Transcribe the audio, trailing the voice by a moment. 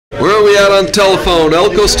are we at on telephone?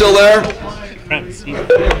 Elko still there?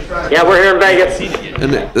 Yeah, we're here in Vegas.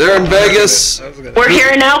 And they're in Vegas. We're here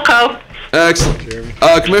in Elko. Excellent.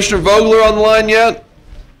 Commissioner Vogler on the line yet?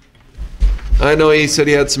 I know he said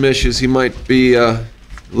he had some issues. He might be a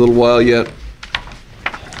little while yet.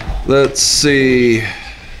 Let's see.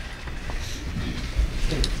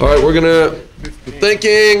 All right, we're gonna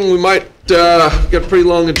thinking we might get a pretty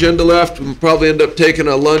long agenda left. We'll probably end up taking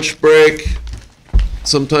a lunch break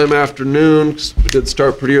sometime afternoon. We did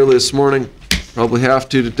start pretty early this morning. Probably have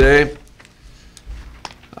to today.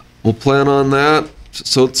 We'll plan on that.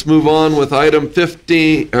 So let's move on with item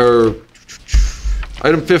 15,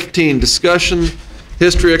 discussion,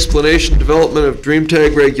 history, explanation, development of Dream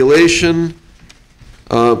Tag regulation.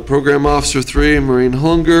 Program Officer 3, Maureen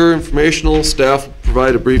Hullinger. Informational, staff will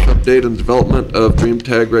provide a brief update on the development of Dream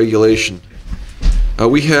Tag regulation.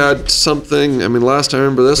 We had something, last I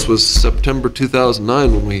remember this was September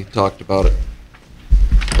 2009 when we talked about it.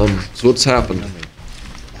 So what's happened?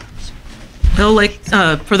 Well,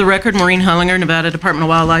 for the record, Maureen Hullinger, Nevada Department of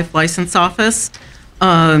Wildlife License Office.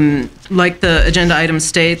 Like the agenda item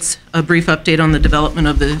states, a brief update on the development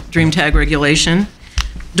of the Dream Tag regulation.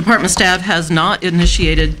 Department staff has not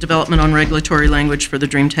initiated development on regulatory language for the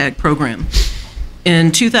Dream Tag program.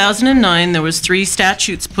 In 2009, there was 3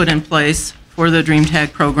 statutes put in place for the Dream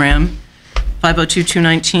Tag program,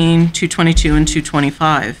 502-219, 222, and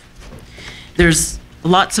 225. There's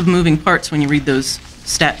lots of moving parts when you read those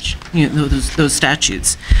statutes.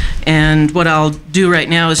 And what I'll do right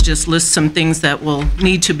now is just list some things that will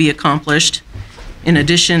need to be accomplished in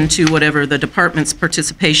addition to whatever the department's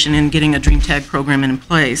participation in getting a Dream Tag program in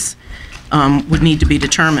place would need to be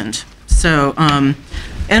determined. So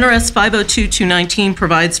NRS 502-219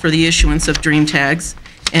 provides for the issuance of Dream Tags,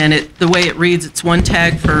 and the way it reads, it's 1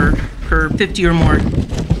 tag per 50 or more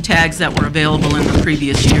tags that were available in the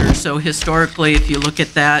previous year. So historically, if you look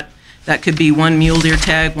at that, that could be 1 mule deer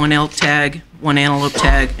tag, 1 elk tag, 1 antelope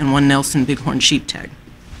tag, and 1 Nelson bighorn sheep tag.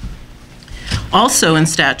 Also in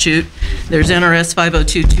statute, there's NRS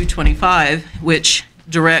 502-225, which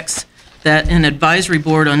directs that an advisory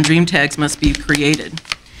board on Dream Tags must be created.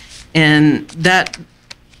 And that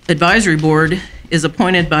advisory board is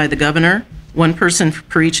appointed by the governor, 1 person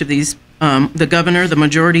per each of these, the governor, the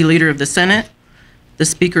majority leader of the Senate, the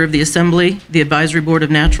Speaker of the Assembly, the Advisory Board of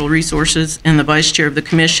Natural Resources, and the Vice Chair of the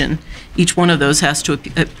Commission. Each one of those has to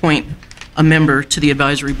appoint a member to the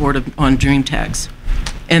Advisory Board on Dream Tags.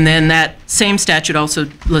 And then that same statute also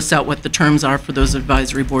lists out what the terms are for those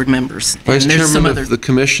advisory board members. Vice Chairman of the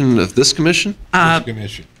commission, of this commission? This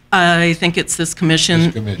commission. I think it's this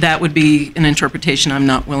commission. That would be an interpretation I'm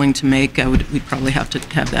not willing to make. We'd probably have to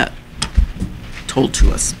have that told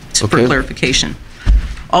to us for clarification.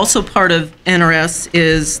 Also part of NRS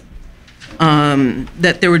is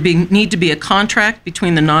that there would need to be a contract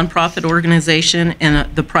between the nonprofit organization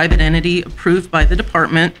and the private entity approved by the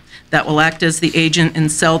department that will act as the agent and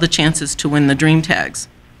sell the chances to win the Dream Tags.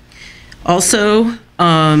 Also,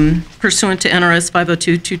 pursuant to NRS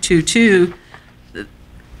 502-222,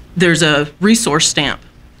 there's a resource stamp.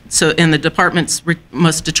 So, and the departments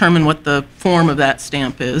must determine what the form of that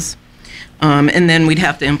stamp is. And then we'd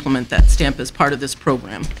have to implement that stamp as part of this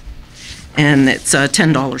program. And it's a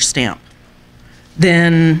 $10 stamp.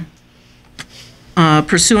 Then,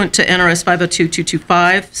 pursuant to NRS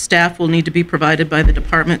 502-225, staff will need to be provided by the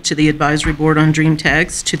department to the advisory board on Dream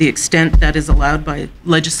Tags to the extent that is allowed by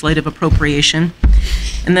legislative appropriation.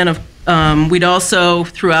 And then we'd also,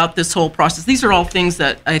 throughout this whole process, these are all things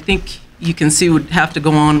that I think you can see would have to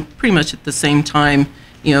go on pretty much at the same time,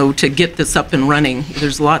 to get this up and running.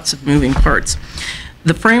 There's lots of moving parts.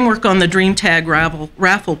 The framework on the Dream Tag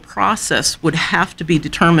raffle process would have to be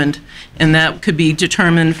determined, and that could be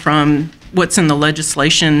determined from what's in the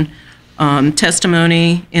legislation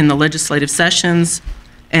testimony in the legislative sessions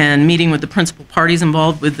and meeting with the principal parties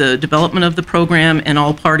involved with the development of the program and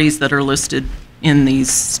all parties that are listed in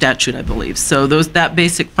these statute, I believe. So that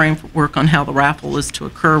basic framework on how the raffle is to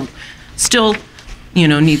occur still,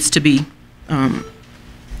 needs to be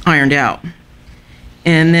ironed out.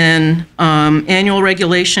 And then annual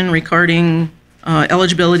regulation regarding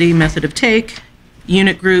eligibility, method of take,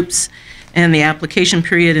 unit groups, and the application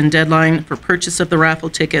period and deadline for purchase of the raffle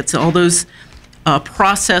tickets. All those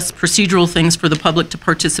procedural things for the public to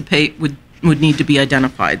participate would need to be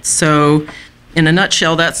identified. So in a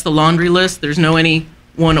nutshell, that's the laundry list. There's no any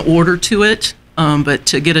one order to it, but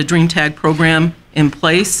to get a Dream Tag program in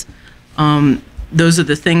place, those are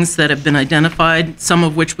the things that have been identified, some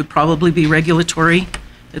of which would probably be regulatory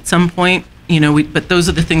at some point, but those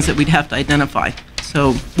are the things that we'd have to identify.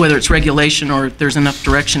 So whether it's regulation or if there's enough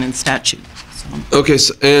direction in statute. Okay,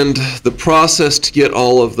 so, and the process to get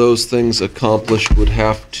all of those things accomplished would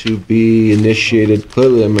have to be initiated,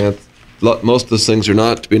 clearly, I mean, most of those things are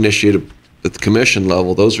not to be initiated at the commission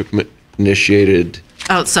level. Those are initiated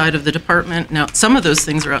outside of the department. Now, some of those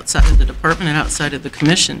things are outside of the department and outside of the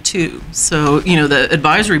commission, too. So, you know, the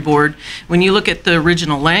advisory board, when you look at the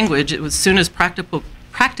original language, it was soon as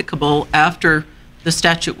practicable after the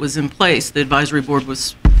statute was in place, the advisory board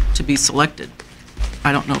was to be selected.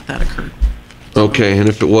 I don't know if that occurred. Okay, and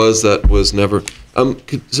if it was, that was never. Can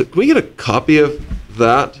we get a copy of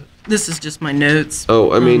that? This is just my notes.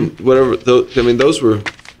 Oh, I mean, whatever. Those were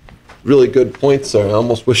really good points there. I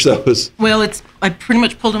almost wish that was. Well, I pretty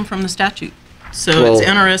much pulled them from the statute. So Well- it's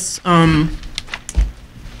NRS,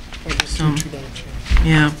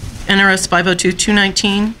 yeah, NRS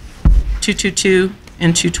 502-219, 222,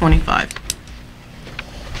 and 225.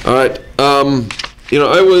 All right. You know,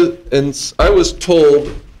 I was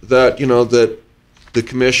told that, you know, that the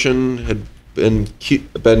commission had been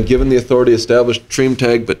given the authority to establish Dream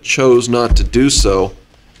Tag, but chose not to do so.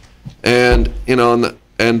 And, you know,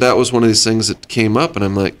 and that was one of these things that came up, and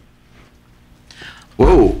I'm like,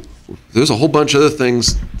 whoa, there's a whole bunch of other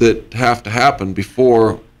things that have to happen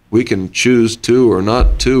before we can choose to or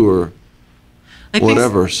not to or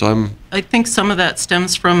whatever. So I think some of that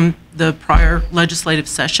stems from the prior legislative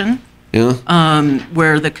session, yeah.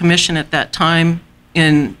 where the commission at that time,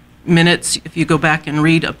 in minutes, if you go back and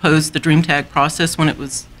read, opposed the Dream Tag process when it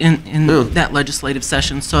was in Yeah. that legislative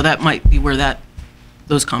session. So that might be where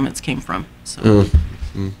those comments came from. So.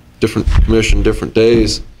 Different commission, different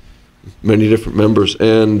days, many different members,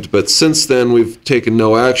 but since then we've taken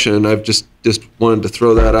no action. I've just wanted to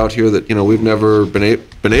throw that out here that, you know, we've never been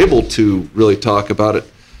able to really talk about it,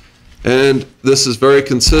 and this is very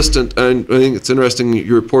consistent. And I think it's interesting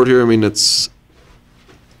your report here. I mean, it's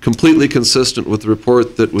completely consistent with the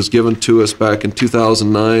report that was given to us back in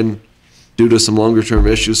 2009 due to some longer-term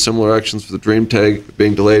issues, similar actions for the Dream Tag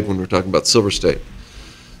being delayed when we were talking about Silver State.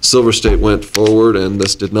 Silver State went forward and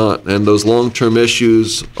this did not. And those long-term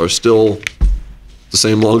issues are still the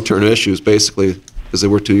same long-term issues, basically, as they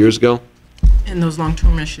were 2 years ago. And those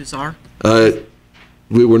long-term issues are?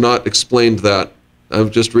 We were not explained that. I'm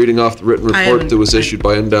just reading off the written report that was issued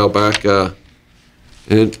by NDOW back, and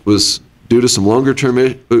it was due to some longer-term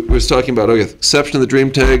issues. It was talking about, okay, exception of the Dream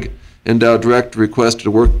Tag, NDOW director requested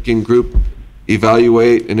a working group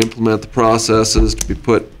evaluate and implement the processes to be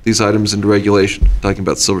put these items into regulation, talking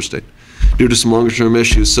about Silver State. Due to some longer-term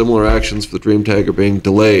issues, similar actions for the Dream Tag are being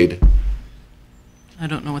delayed. I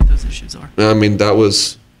don't know what those issues are. I mean, that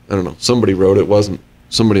was, I don't know, somebody wrote it, wasn't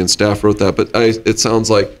somebody in staff wrote that, but it sounds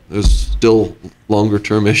like there's still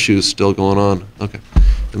longer-term issues still going on. Okay,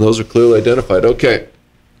 and those are clearly identified. Okay,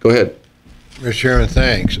 go ahead. Mr. Chairman,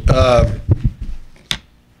 thanks.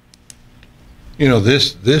 You know,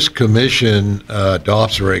 this commission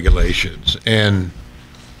adopts regulations, and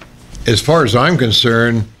as far as I'm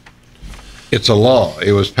concerned, it's a law.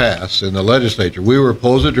 It was passed in the legislature. We were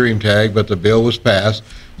opposed to Dream Tag, but the bill was passed,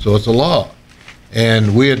 so it's a law.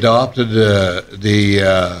 And we adopted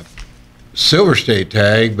the Silver State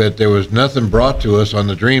tag, but there was nothing brought to us on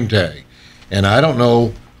the Dream Tag. And I don't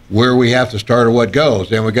know where we have to start or what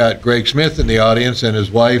goes. And we got Greg Smith in the audience, and his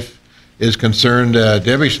wife is concerned,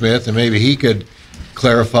 Debbie Smith, and maybe he could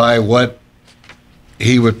clarify what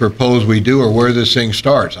he would propose we do or where this thing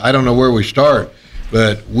starts. I don't know where we start,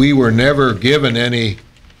 but we were never given any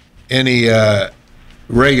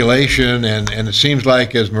regulation, and it seems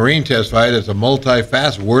like, as Maureen testified, it's a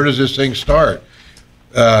multifaceted. Where does this thing start?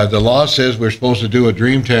 The law says we're supposed to do a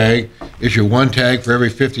Dream Tag, issue one tag for every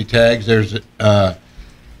 50 tags there's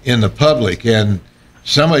in the public, and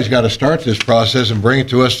somebody's got to start this process and bring it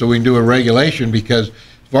to us so we can do a regulation, because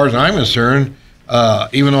as far as I'm concerned,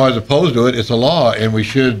 even though I was opposed to it, it's a law and we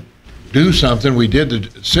should do something. We did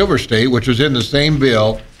the Silver State, which was in the same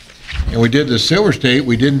bill, and we did the Silver State.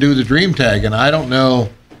 We didn't do the Dream Tag, and I don't know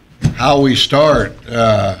how we start,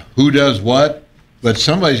 who does what, but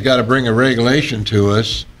somebody's got to bring a regulation to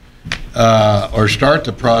us or start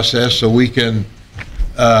the process so we can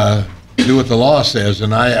do what the law says,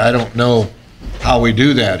 and I don't know how we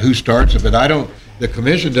do that, who starts it, but the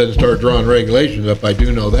commission doesn't start drawing regulations up, I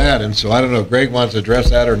do know that, and so I don't know if Greg wants to address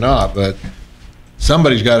that or not, but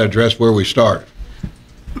somebody's got to address where we start.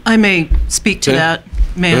 I may speak to that,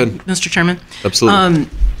 Mr. Chairman. Absolutely.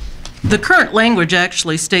 The current language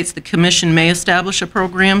actually states the commission may establish a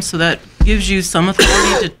program, so that gives you some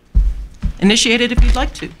authority to initiate it if you'd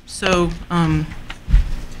like to. So I'll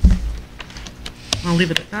leave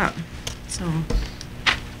it at that. So.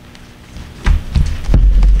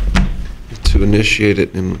 To initiate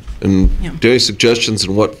it, and do you have any suggestions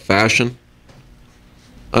in what fashion?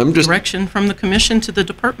 I'm just, direction from the commission to the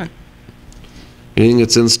department. anything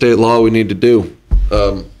that's in state law we need to do.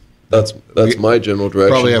 That's my general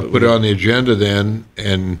direction. Probably have to put it on the agenda then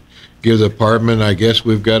and give the department, I guess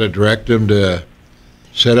we've got to direct them to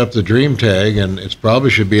set up the dream tag, and it's probably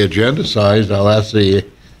should be agenda-sized. I'll ask the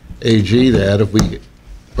AG that, if we,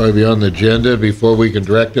 probably be on the agenda before we can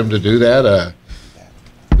direct them to do that,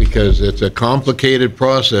 because it's a complicated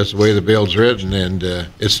process, the way the bill's written, and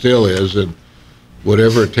it still is, and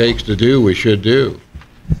whatever it takes to do, we should do.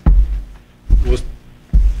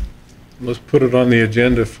 Let's put it on the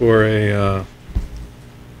agenda for a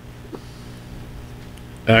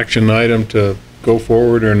action item to go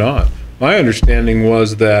forward or not. My understanding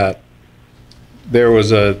was that there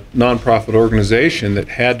was a nonprofit organization that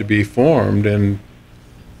had to be formed and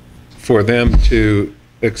for them to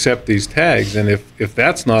accept these tags, and if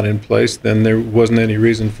that's not in place, then there wasn't any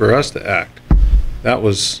reason for us to act. That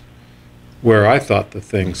was where I thought the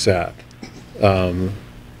thing sat.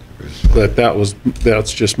 But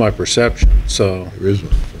that's just my perception, so. There is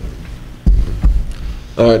one.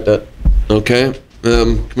 All right, okay.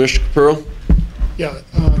 Commissioner Capurro? Yeah,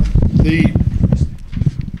 the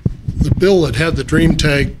bill that had the dream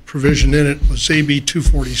tag provision in it was AB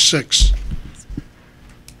 246.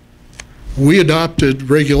 We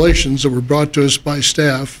adopted regulations that were brought to us by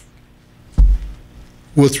staff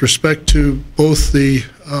with respect to both the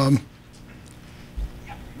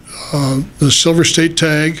Silver State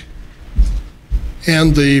tag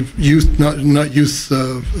and the youth, not youth,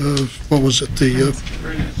 what was it, the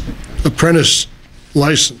apprentice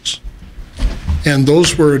license. And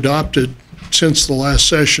those were adopted since the last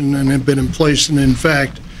session and have been in place. And in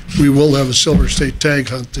fact, we will have a Silver State tag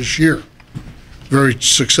hunt this year. Very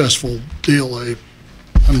successful deal,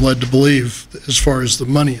 I'm led to believe, as far as the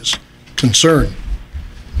money is concerned.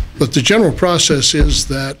 But the general process is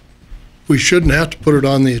that we shouldn't have to put it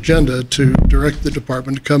on the agenda to direct the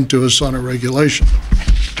department to come to us on a regulation.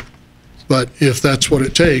 But if that's what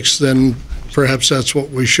it takes, then perhaps that's what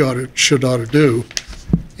we ought to do,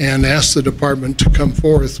 and ask the department to come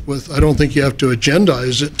forth with, I don't think you have to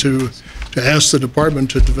agendize it to ask the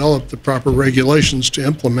department to develop the proper regulations to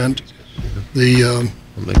implement the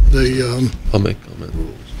I'll make comment.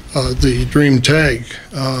 the dream tag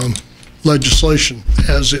legislation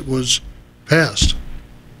as it was passed.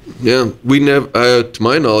 Yeah, we never, to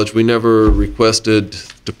my knowledge, we never requested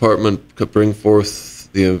department to bring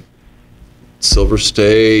forth the Silver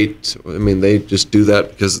State. I mean, they just do that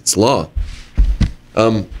because it's law.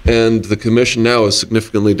 And the commission now is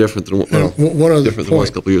significantly different than, different than the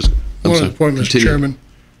last couple of years ago. One other point, Mr. Chairman.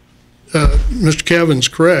 Mr. Cavan's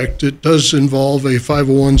correct. It does involve a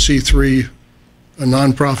 501c3, a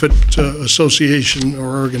nonprofit association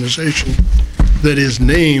or organization that is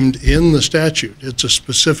named in the statute. It's a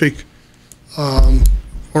specific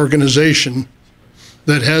organization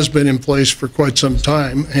that has been in place for quite some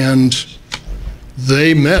time, and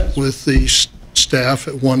they met with the staff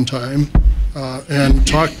at one time and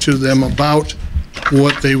talked to them about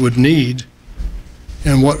what they would need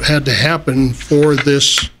and what had to happen for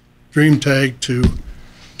this dream tag to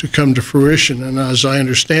come to fruition. And as I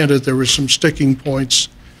understand it, there were some sticking points,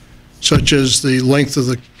 such as the length of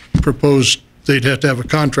the proposed, they'd have to have a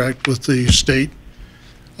contract with the state,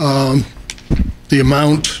 the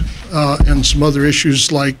amount, and some other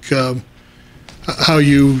issues like how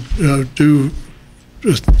you do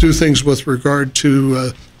things with regard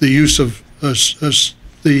to the use of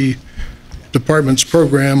the department's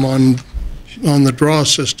program on the draw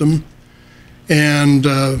system, and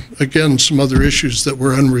again, some other issues that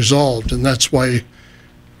were unresolved. And that's why,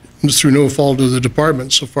 through no fault of the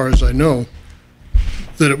department, so far as I know,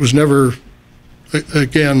 that it was never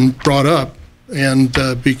again brought up and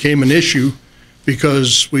became an issue,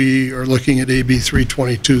 because we are looking at AB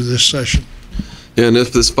 322 this session. Yeah, and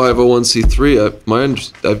if this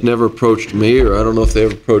 501c3, I've never approached me, or I don't know if they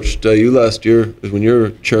ever approached you last year when you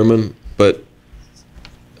were chairman, but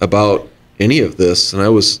about any of this, and I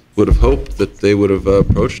would have hoped that they would have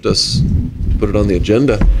approached us, put it on the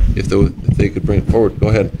agenda if they could bring it forward. Go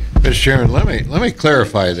ahead. Mr. Chairman, let me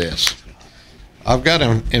clarify this. I've got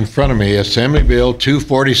in front of me Assembly Bill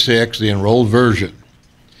 246, the enrolled version.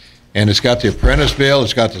 And it's got the apprentice bill,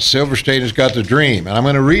 it's got the Silver State, it's got the dream. And I'm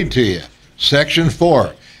going to read to you. Section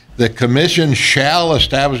 4, the commission shall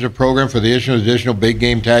establish a program for the issue of additional big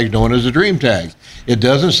game tags known as the dream tags. It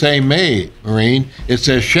doesn't say may, Maureen, it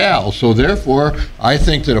says shall. So therefore, I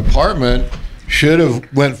think the department should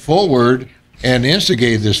have went forward and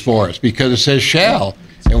instigated this for us, because it says shall.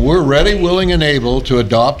 And we're ready, willing, and able to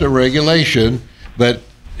adopt a regulation, but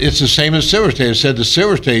it's the same as Silver State. It said the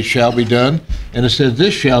Silver State shall be done, and it said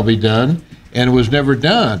this shall be done, and it was never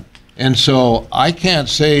done. And so I can't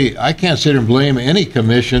sit and blame any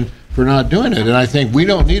commission for not doing it. And I think we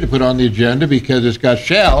don't need to put on the agenda because it's got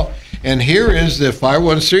shall. And here is the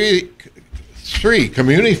 513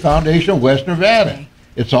 Community Foundation of West Nevada.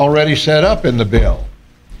 It's already set up in the bill.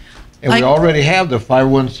 And we already have the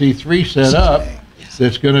 501c3 set up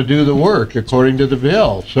that's going to do the work according to the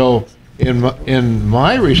bill. So in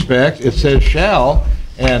my respect, it says shall,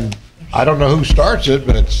 and I don't know who starts it,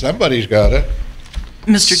 but somebody's got it.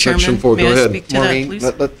 Mr. Section Chairman, 4, may go I ahead. speak to Maureen,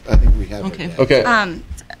 that, please? I think we have Okay. it. Okay.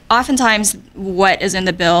 Oftentimes, what is in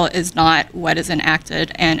the bill is not what is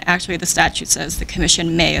enacted, and actually the statute says the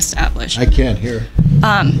commission may establish. I can't hear.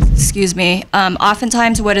 Excuse me.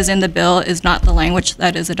 Oftentimes, what is in the bill is not the language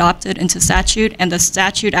that is adopted into statute, and the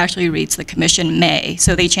statute actually reads the commission may,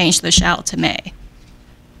 so they changed the shall to may.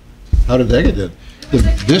 How did they get it?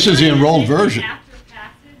 This is the enrolled version. After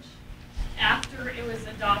passage, after it was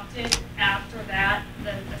adopted, after that,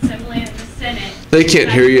 the Assembly and the Senate. They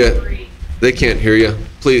can't hear you. agreed. They can't hear you.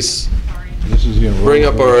 Please Sorry. This is the enrolled bring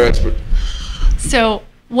up our version. expert. So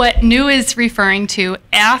what new is referring to,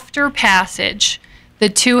 after passage, the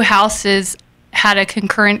two houses had a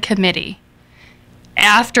concurrent committee.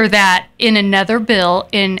 After that, in another bill,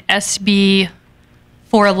 in SB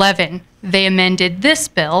 411, they amended this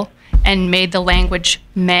bill and made the language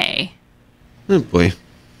may. Oh, boy.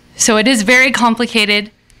 So it is very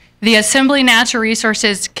complicated. The Assembly Natural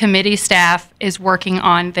Resources Committee staff is working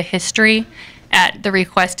on the history at the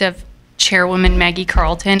request of Chairwoman Maggie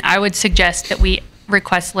Carlton. I would suggest that we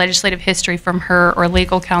request legislative history from her or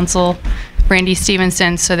legal counsel Randy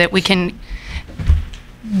Stevenson so that we can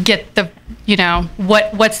get the,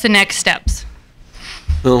 what's the next steps?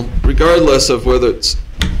 Well, regardless of whether it's,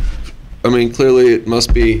 clearly it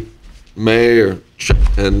must be may or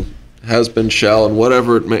and has been shall and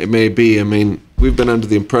whatever it may be. We've been under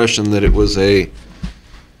the impression that it was it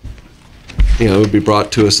would be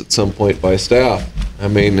brought to us at some point by staff.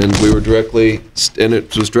 And we were and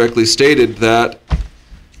it was directly stated that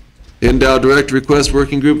NDOW Director requests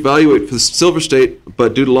working group evaluate for the Silver State,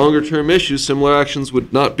 but due to longer term issues, similar actions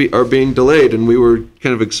are being delayed. And we were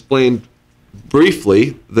kind of explained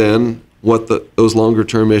briefly then what those longer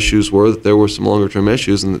term issues were, that there were some longer term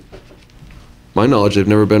issues, and my knowledge, they've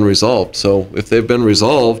never been resolved. So if they've been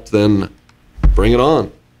resolved, then bring it on.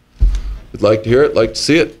 We'd like to hear it, like to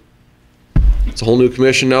see it. It's a whole new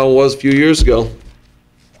commission now than it was a few years ago.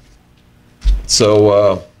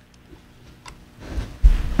 So,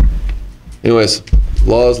 anyways,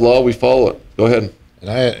 law is law, we follow it. Go ahead.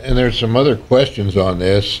 And there's some other questions on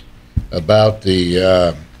this about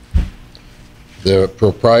the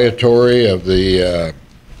proprietary of the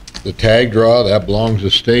tag draw. That belongs to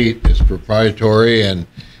state. It's proprietary, and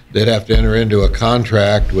they'd have to enter into a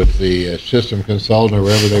contract with the system consultant or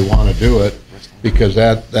wherever they want to do it, because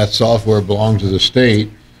that software belongs to the state,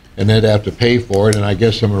 and they'd have to pay for it. And I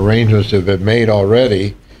guess some arrangements have been made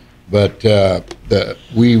already, but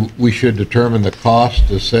we should determine the cost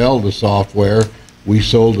to sell the software. We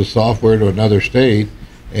sold the software to another state,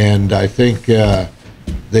 and I think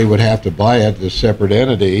they would have to buy it as a separate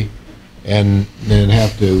entity and then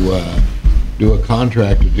have to do a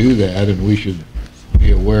contract to do that, and we should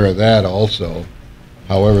be aware of that also,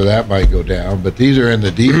 however that might go down. But these are in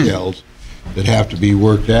the details that have to be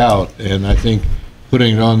worked out, and I think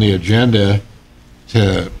putting it on the agenda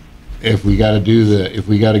if we got to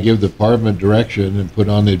give the department direction and put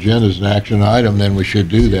on the agenda as an action item, then we should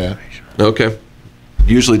do that. Okay.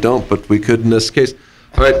 Usually don't, but we could in this case.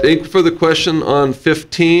 All right, any further question on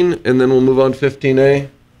 15, and then we'll move on to 15A?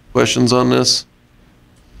 Questions on this?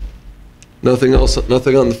 Nothing else,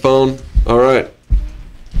 nothing on the phone? All right.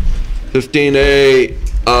 15A,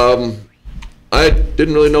 I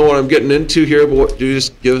didn't really know what I'm getting into here, but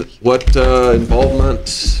what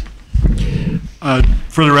involvement?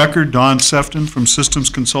 For the record, Don Sefton from Systems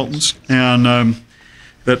Consultants, and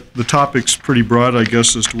that the topic's pretty broad, I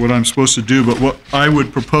guess, as to what I'm supposed to do, but what I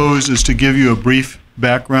would propose is to give you a brief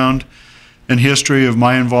background and history of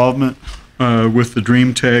my involvement with the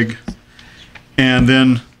Dream Tag, and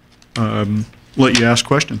then let you ask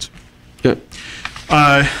questions. Okay.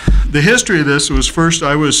 The history of this was, first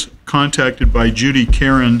I was contacted by Judy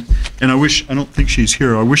Karen, and I don't think she's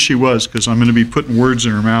here. I wish she was, because I'm going to be putting words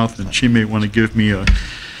in her mouth, and she may want to give me a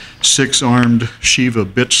 6-armed Shiva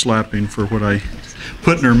bitch slapping for what I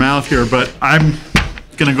put in her mouth here, but I'm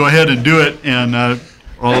going to go ahead and do it, and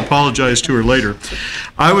I'll apologize to her later.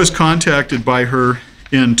 I was contacted by her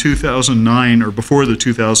in 2009, or before the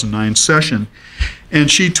 2009 session, and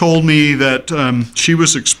she told me that she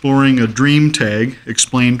was exploring a Dream Tag,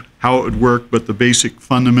 explained how it would work, but the basic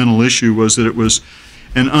fundamental issue was that it was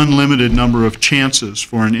an unlimited number of chances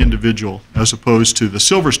for an individual, as opposed to the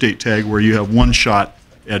Silver State tag where you have one shot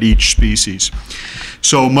at each species.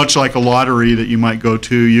 So much like a lottery that you might go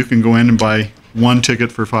to, you can go in and buy one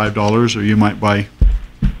ticket for $5, or you might buy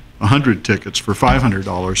 100 tickets for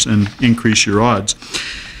 $500 and increase your odds.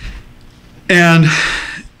 And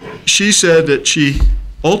she said that she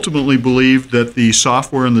ultimately believed that the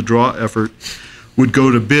software and the draw effort would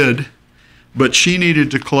go to bid, but she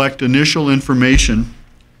needed to collect initial information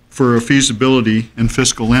for a feasibility and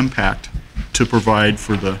fiscal impact to provide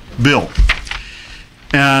for the bill.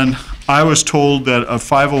 And I was told that a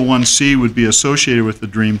 501c would be associated with the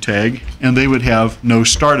Dream Tag, and they would have no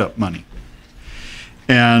startup money.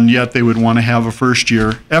 And yet they would want to have a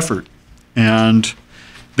first-year effort. And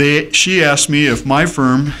she asked me if my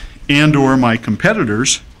firm and or my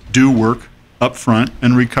competitors do work up front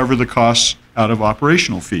and recover the costs out of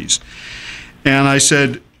operational fees. And I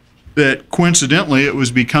said that coincidentally it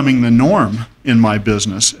was becoming the norm in my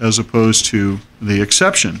business as opposed to the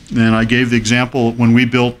exception. And I gave the example when we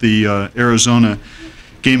built the Arizona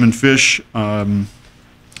Game and Fish,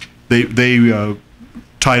 they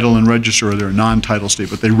title and register, or they're a non-title state,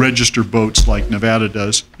 but they register boats like Nevada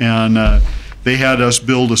does. And they had us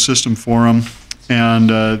build a system for them,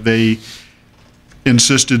 and they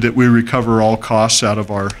insisted that we recover all costs out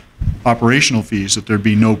of our operational fees, that there'd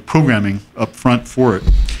be no programming up front for it.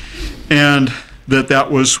 And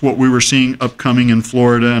that was what we were seeing upcoming in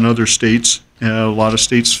Florida and other states. A lot of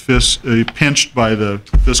states pinched by the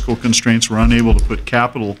fiscal constraints were unable to put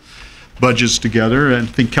capital budgets together. And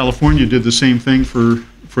I think California did the same thing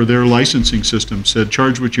for their licensing system, said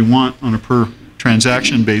charge what you want on a per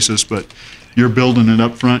transaction basis, but you're building it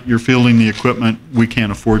up front, you're fielding the equipment, we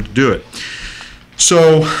can't afford to do it.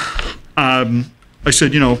 So I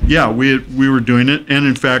said, yeah, we were doing it, and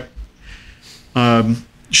in fact,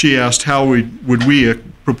 she asked how would we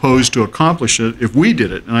propose to accomplish it if we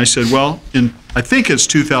did it, and I said, well, I think it's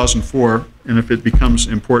 2004, and if it becomes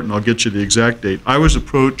important, I'll get you the exact date. I was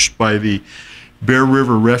approached by the Bear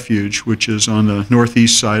River Refuge, which is on the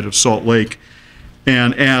northeast side of Salt Lake,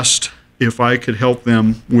 and asked if I could help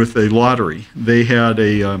them with a lottery. They had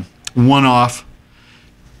a one-off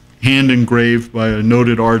hand engraved by a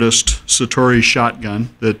noted artist Satori shotgun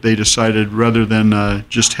that they decided, rather than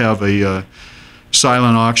just have a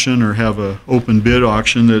silent auction or have an open bid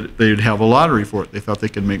auction, that they'd have a lottery for it. They thought they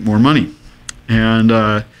could make more money.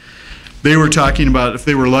 And they were talking about if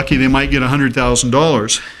they were lucky they might get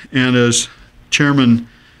 $100,000. And as Chairman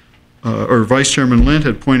or Vice Chairman Lent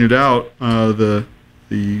had pointed out, the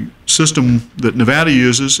system that Nevada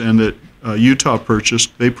uses and that Utah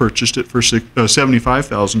purchased, they purchased it for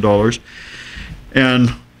 $75,000.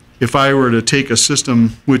 And if I were to take a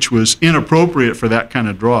system which was inappropriate for that kind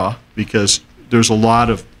of draw, because there's a lot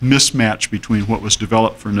of mismatch between what was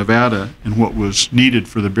developed for Nevada and what was needed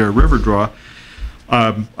for the Bear River draw,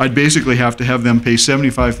 I'd basically have to have them pay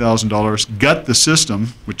 $75,000, gut the system,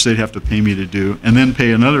 which they'd have to pay me to do, and then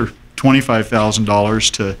pay another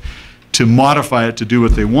 $25,000 to modify it to do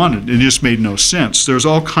what they wanted. It just made no sense. There's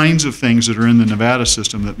all kinds of things that are in the Nevada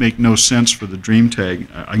system that make no sense for the Dream Tag.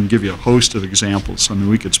 I can give you a host of examples. I mean,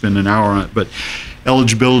 we could spend an hour on it, but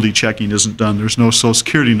eligibility checking isn't done. There's no social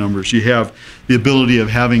security numbers. You have the ability of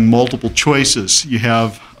having multiple choices. You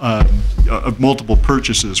have multiple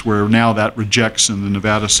purchases, where now that rejects in the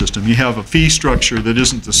Nevada system. You have a fee structure that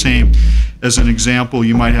isn't the same. As an example,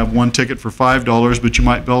 you might have one ticket for $5, but you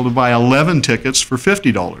might be able to buy 11 tickets for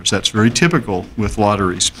 $50. That's very typical with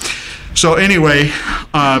lotteries. So anyway,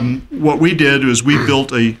 what we did was we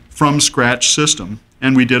built a from-scratch system,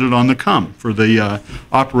 and we did it on the come for the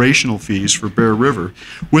operational fees for Bear River,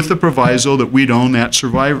 with the proviso that we'd own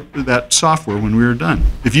that software when we were done.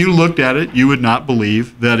 If you looked at it, you would not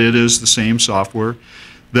believe that it is the same software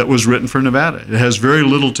that was written for Nevada. It has very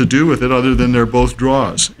little to do with it other than they're both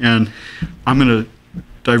draws. And I'm going to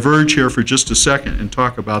diverge here for just a second and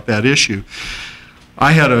talk about that issue.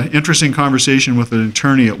 I had an interesting conversation with an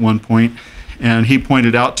attorney at one point, and he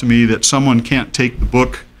pointed out to me that someone can't take the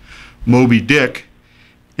book Moby Dick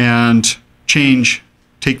and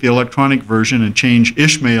take the electronic version and change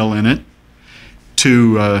Ishmael in it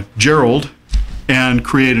to Gerald and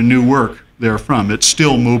create a new work therefrom. It's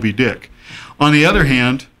still Moby Dick. On the other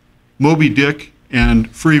hand, Moby Dick and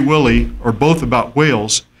Free Willy are both about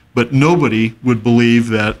whales, but nobody would believe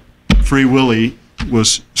that Free Willy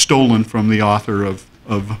was stolen from the author of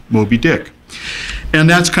Moby Dick. And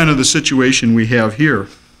that's kind of the situation we have here.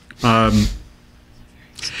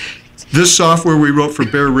 This software we wrote for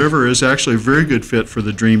Bear River is actually a very good fit for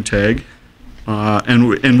the Dream Tag,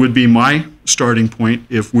 and would be my starting point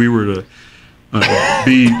if we were to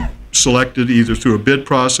be selected either through a bid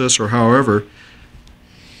process or however.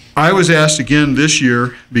 I was asked again this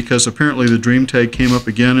year, because apparently the dream tag came up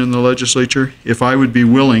again in the legislature, if I would be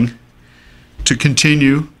willing to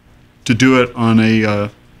continue to do it on a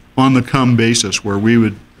on-the-come basis, where we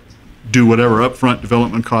would do whatever upfront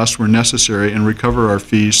development costs were necessary and recover our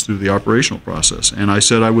fees through the operational process. And I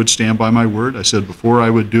said I would stand by my word. I said before I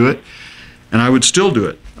would do it, and I would still do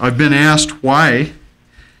it. I've been asked why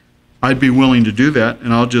I'd be willing to do that,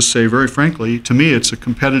 and I'll just say very frankly, to me it's a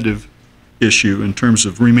competitive issue in terms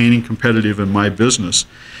of remaining competitive in my business.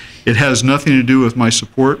 It has nothing to do with my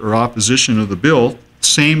support or opposition of the bill,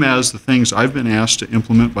 same as the things I've been asked to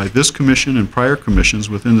implement by this commission and prior commissions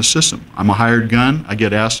within the system. I'm a hired gun. I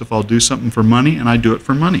get asked if I'll do something for money, and I do it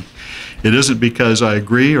for money. It isn't because I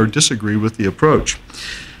agree or disagree with the approach.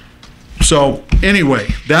 So anyway,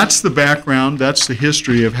 that's the background, that's the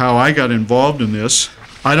history of how I got involved in this.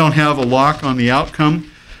 I don't have a lock on the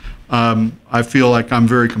outcome. I feel like I'm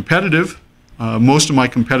very competitive. Most of my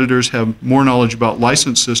competitors have more knowledge about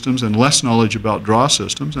license systems and less knowledge about draw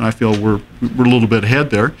systems, and I feel we're a little bit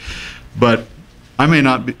ahead there. But I may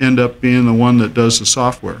not end up being the one that does the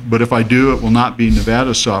software. But if I do, it will not be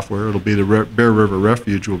Nevada's software. It'll be the Bear River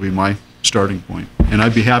Refuge will be my starting point. And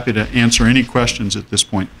I'd be happy to answer any questions at this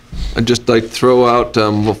point. I'd just like to throw out,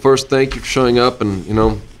 well, first, thank you for showing up. And, you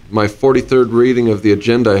know, my 43rd reading of the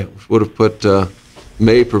agenda would have put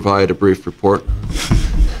may provide a brief report.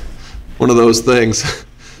 One of those things.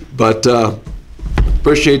 But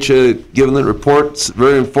appreciate you giving the report. It's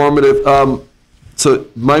very informative. So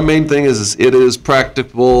my main thing is it is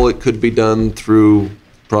practicable. It could be done through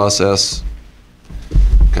process.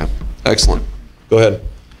 Okay, excellent. Go ahead.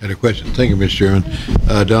 I had a question. Thank you, Mr.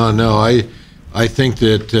 Chairman. Don, no, I think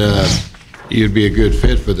that you'd be a good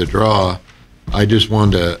fit for the draw. I just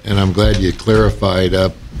wanted to, and I'm glad you clarified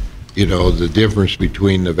up, you know, the difference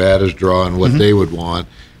between Nevada's draw and what they would want.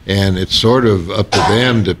 And it's sort of up to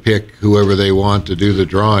them to pick whoever they want to do the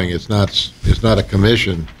drawing. It's not a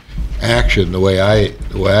commission action the way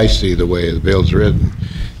I see the way the bill's written.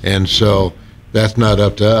 And so that's not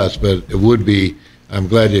up to us, but it would be, I'm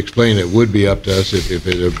glad you explained it, would be up to us if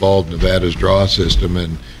it involved Nevada's draw system.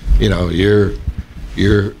 And, you know, you're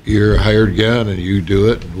a hired gun and you do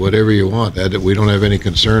it, whatever you want. That we don't have any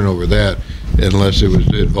concern over that unless it was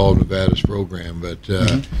involved Nevada's program. But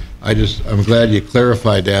I'm glad you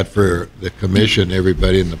clarified that for the commission,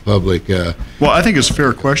 everybody in the public. Well, I think it's a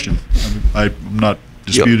fair question. I'm not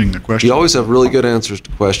disputing the question. You always have really good answers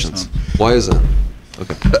to questions. Why is that?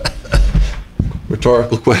 Okay.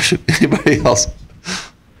 Rhetorical question. Anybody else?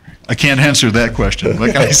 I can't answer that question.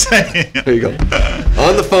 What can I say? There you go.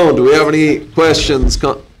 On the phone, do we have any questions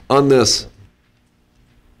on this?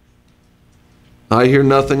 I hear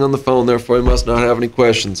nothing on the phone, therefore I must not have any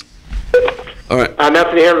questions. All right.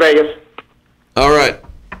 Nothing here in Vegas. All right.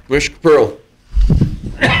 Commissioner Capurro.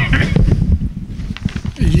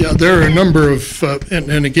 Yeah, there are a number of,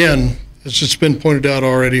 and again, as it's been pointed out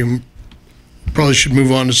already, probably should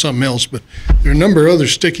move on to something else, but there are a number of other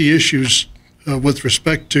sticky issues with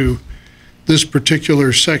respect to this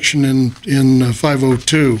particular section in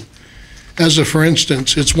 502. As a for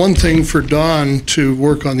instance, it's one thing for Don to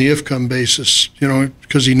work on the if-come basis, you know,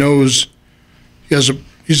 because he knows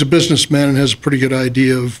he's a businessman and has a pretty good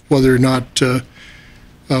idea of whether or not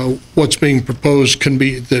what's being proposed can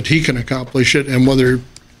be, that he can accomplish it, and whether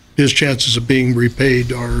his chances of being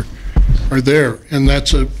repaid are there. And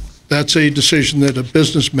that's a decision that a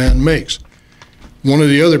businessman makes. One of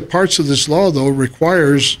the other parts of this law, though,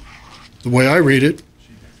 requires, the way I read it,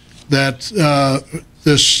 that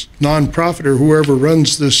this nonprofit or whoever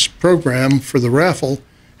runs this program for the raffle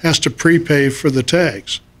has to prepay for the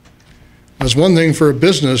tags. It's one thing for a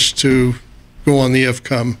business to go on the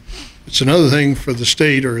if-come. It's another thing for the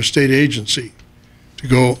state or a state agency to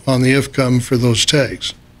go on the if-come for those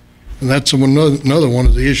tags. And that's another one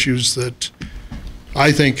of the issues that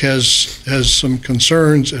I think has some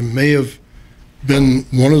concerns and may have been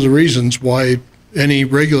one of the reasons why any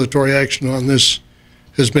regulatory action on this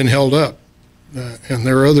has been held up. And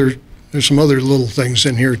there's some other little things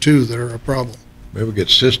in here too that are a problem. Maybe we get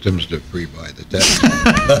systems to pre-buy the tax.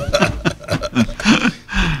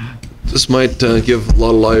 This might give a lot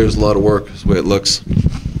of lawyers a lot of work, is the way it looks.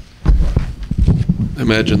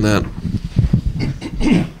 Imagine that.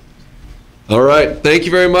 All right, thank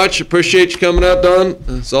you very much. Appreciate you coming out, Don.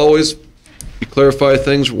 As always, you clarify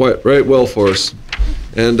things right well for us.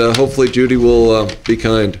 And hopefully Judy will be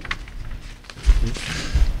kind.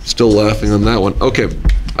 Still laughing on that one. Okay,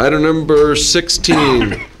 item number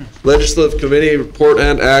 16, Legislative Committee report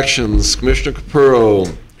and actions. Commissioner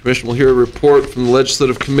Capurro. Commission will hear a report from the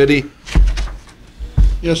Legislative Committee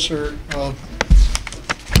Yes, sir. For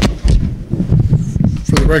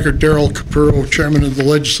the record, Darrell Capurro, Chairman of the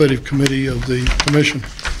Legislative Committee of the Commission.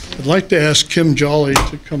 I'd like to ask Kim Jolly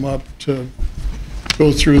to come up to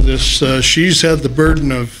go through this. She's had the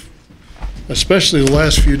burden of, especially the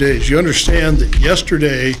last few days. You understand that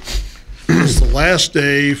yesterday was the last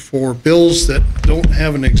day for bills that don't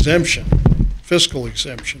have an exemption, fiscal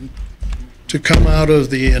exemption, to come out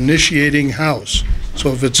of the initiating House. So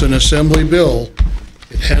if it's an Assembly bill,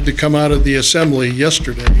 it had to come out of the Assembly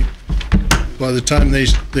yesterday by the time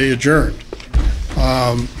they adjourned.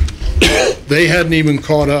 They hadn't even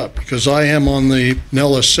caught up because I am on the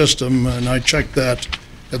Nellis system and I check that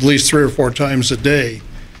at least 3 or 4 times a day.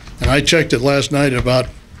 And I checked it last night about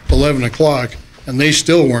 11 o'clock and they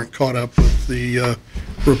still weren't caught up with the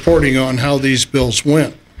reporting on how these bills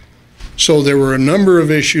went. So there were a number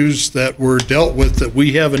of issues that were dealt with that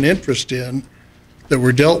we have an interest in that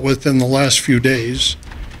were dealt with in the last few days.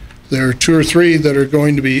 There are 2 or 3 that are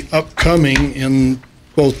going to be upcoming in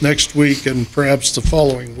both next week and perhaps the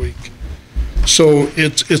following week. So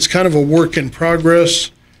it's kind of a work in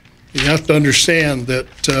progress. You have to understand that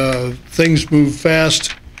things move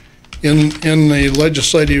fast in the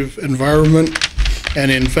legislative environment. And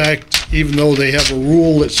in fact, even though they have a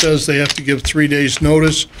rule that says they have to give 3 days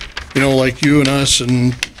notice, you know, like you and us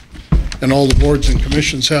and all the boards and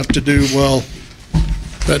commissions have to do, well,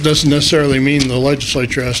 that doesn't necessarily mean the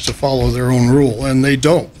legislature has to follow their own rule. And they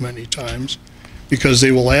don't many times because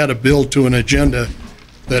they will add a bill to an agenda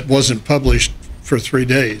that wasn't published for 3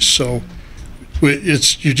 days. So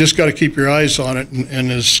you just got to keep your eyes on it.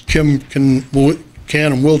 And as Kim can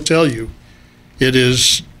and will tell you, it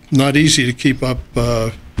is not easy to keep up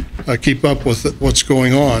with what's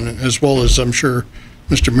going on, as well as I'm sure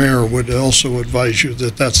Mr. Mayor would also advise you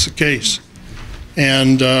that that's the case.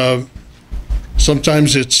 And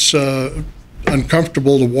sometimes it's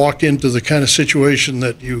uncomfortable to walk into the kind of situation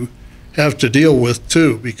that you have to deal with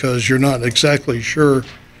too, because you're not exactly sure,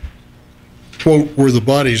 quote, where the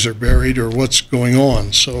bodies are buried or what's going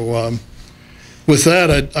on. So with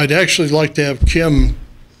that, I'd actually like to have Kim.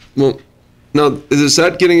 Well, now, is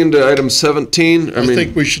that getting into item 17? I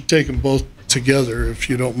think we should take them both together, if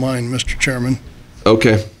you don't mind, Mr. Chairman.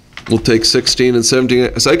 Okay, we'll take 16 and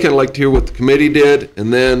 17. So I kind of like to hear what the committee did,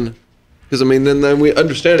 and then, because I mean, then we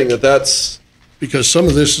understanding that that's because some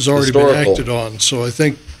of this has already been acted on. So I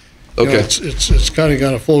think okay, you know, it's kind of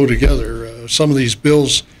got to flow together. Some of these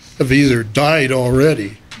bills have either died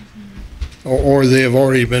already, or they have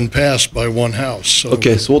already been passed by one house. So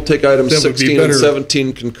okay, so we'll take items 16 and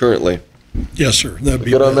 17 concurrently. Yes, sir. That'd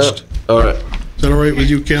be good on best. that. All right. Is that all right with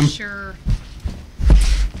you, Kim? Sure.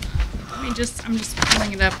 I'm just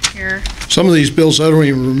pulling it up here. Some of these bills I don't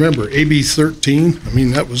even remember. AB 13. I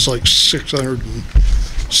mean, that was like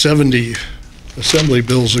 670 assembly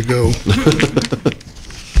bills ago.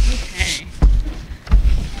 Okay.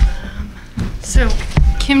 So,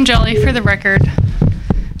 Kim Jolly for the record,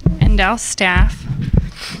 NDOW staff.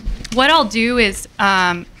 What I'll do is,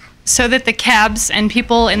 so that the cabs and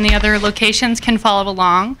people in the other locations can follow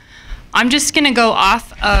along, I'm just going to go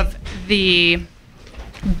off of the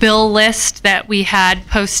bill list that we had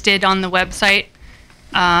posted on the website.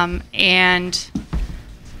 And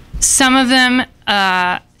some of them,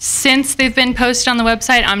 since they've been posted on the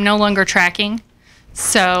website, I'm no longer tracking.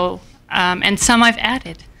 So, and some I've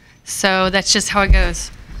added. So that's just how it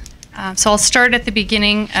goes. So I'll start at the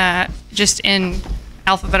beginning, just in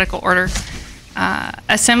alphabetical order.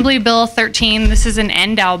 Assembly Bill 13, this is an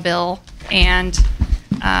NDOW bill, and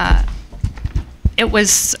it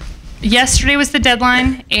was, yesterday was the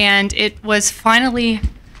deadline, and it was finally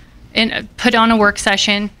put on a work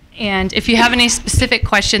session. And if you have any specific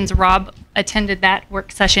questions, Rob attended that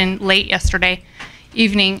work session late yesterday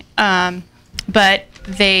evening, but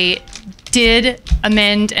they did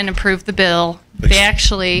amend and approve the bill. They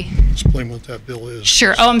actually... Explain what that bill is.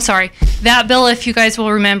 Sure. Oh, I'm sorry. That bill, if you guys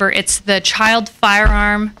will remember, it's the child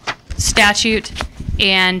firearm statute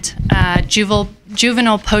and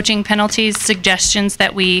juvenile poaching penalties suggestions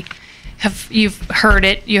that we have. You've heard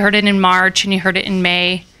it. You heard it in March and you heard it in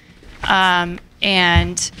May.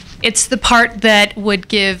 And it's the part that would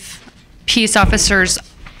give peace officers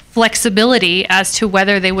flexibility as to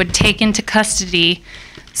whether they would take into custody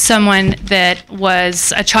someone that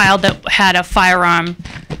was a child that had a firearm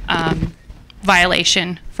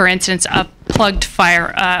violation, for instance, a plugged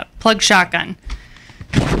shotgun.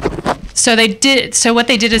 So what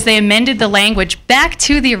they did is they amended the language back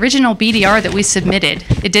to the original BDR that we submitted.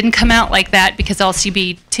 It didn't come out like that because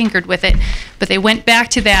LCB tinkered with it, but they went back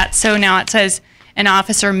to that. So now it says an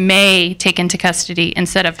officer may take into custody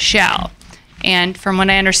instead of shall. And from what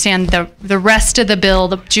I understand, the rest of the bill,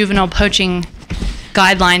 the juvenile poaching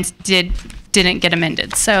guidelines, didn't get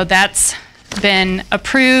amended. So that's been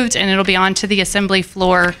approved, and it'll be on to the assembly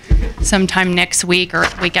floor sometime next week or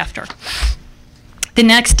week after. The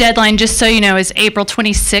next deadline, just so you know, is April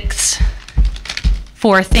 26th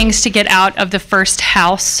for things to get out of the first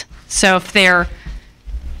house. So if they're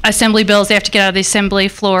assembly bills, they have to get out of the assembly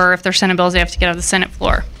floor. If they're Senate bills, they have to get out of the Senate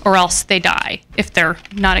floor, or else they die if they're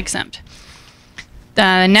not exempt.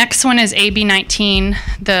 The next one is AB 19,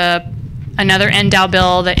 another NDOW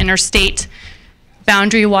bill, the Interstate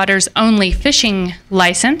Boundary Waters Only Fishing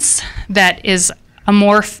License, that is a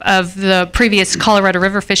morph of the previous Colorado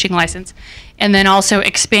River fishing license, and then also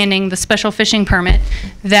expanding the special fishing permit.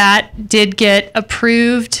 That did get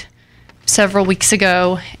approved several weeks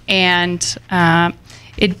ago, and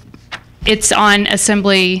it's on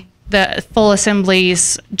the full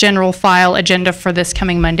Assembly's general file agenda for this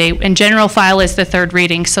coming Monday. And general file is the third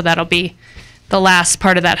reading, so that'll be the last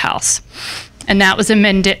part of that House. And that was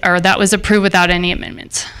amended, or that was approved without any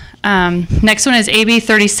amendments. Next one is AB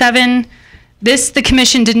 37. This, the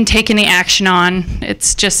commission didn't take any action on.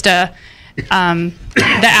 It's just the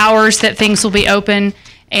hours that things will be open,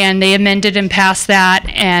 and they amended and passed that.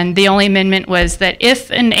 And the only amendment was that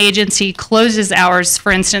if an agency closes hours,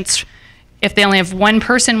 for instance, if they only have one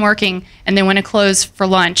person working and they want to close for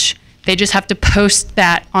lunch, they just have to post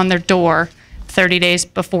that on their door 30 days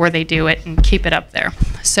before they do it and keep it up there.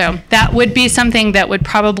 So that would be something that would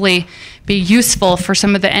probably be useful for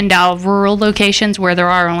some of the NDOW rural locations where there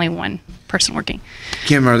are only one person working.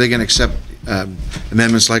 Kim, are they going to accept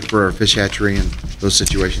amendments like for our fish hatchery and those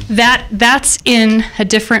situations? That's in a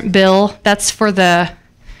different bill. That's for the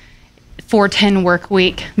 410 work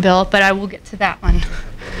week bill, but I will get to that one.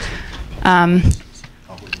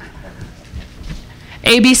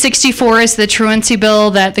 AB 64 is the truancy bill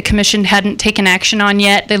that the commission hadn't taken action on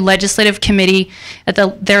yet. The legislative committee at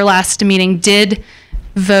their last meeting did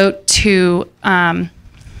vote to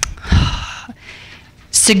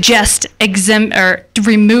suggest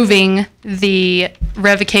removing the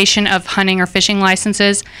revocation of hunting or fishing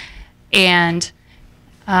licenses, and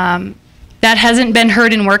that hasn't been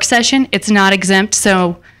heard in work session. It's not exempt,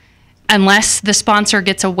 so unless the sponsor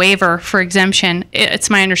gets a waiver for exemption, it's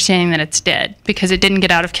my understanding that it's dead because it didn't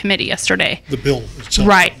get out of committee yesterday. The bill itself.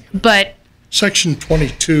 Right, but Section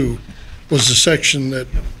 22 was the section that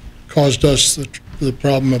caused us the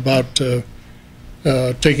problem about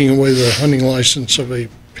taking away the hunting license of a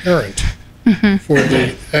parent for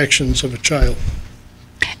the actions of a child.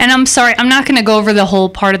 And I'm sorry, I'm not going to go over the whole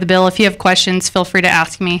part of the bill. If you have questions, feel free to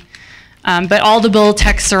ask me. But all the bill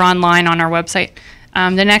texts are online on our website.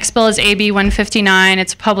 The next bill is AB 159.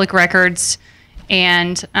 It's public records,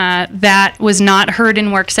 and that was not heard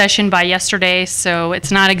in work session by yesterday, so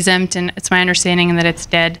it's not exempt, and it's my understanding that it's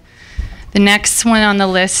dead. The next one on the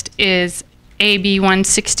list is AB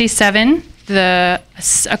 167, the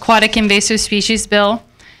Aquatic Invasive Species Bill.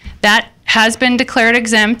 That has been declared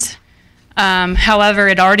exempt. However,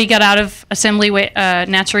 it already got out of Assembly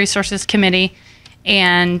Natural Resources Committee,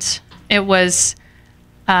 and it was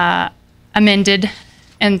amended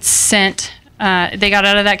and sent. They got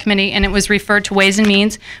out of that committee, and it was referred to Ways and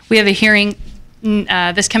Means. We have a hearing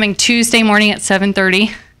this coming Tuesday morning at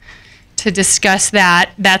 7:30 to discuss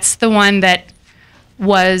that. That's the one that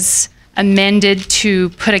was amended to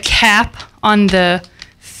put a cap on the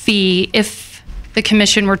fee if the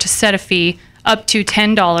commission were to set a fee up to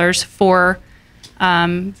 $10 for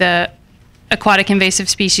the aquatic invasive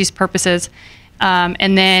species purposes.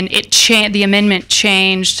 And then the amendment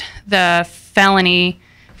changed the felony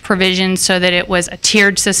provision so that it was a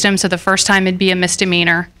tiered system. So the first time it'd be a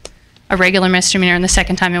misdemeanor, a regular misdemeanor, and the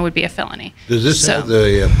second time it would be a felony. Does this have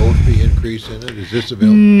the boat fee increase in it? Is this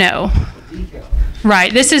available? No.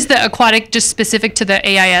 Right. This is the aquatic, just specific to the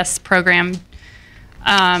AIS program.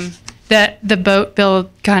 The boat bill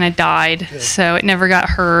kind of died, so it never got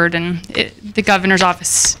heard, and the governor's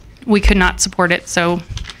office, we could not support it, so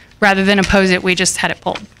rather than oppose it, we just had it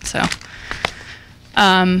pulled. So,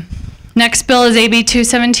 next bill is AB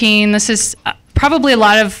 217. This is probably a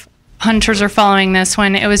lot of hunters are following this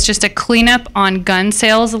one. It was just a cleanup on gun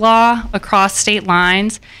sales law across state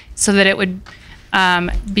lines so that it would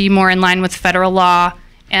be more in line with federal law,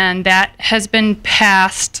 and that has been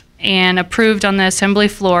passed and approved on the assembly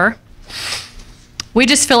floor. We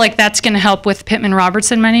just feel like that's going to help with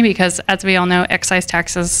Pittman-Robertson money because, as we all know, excise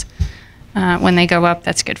taxes, when they go up,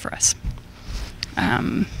 that's good for us.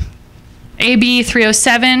 AB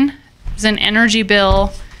 307 is an energy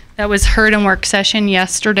bill that was heard in work session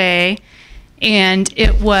yesterday, and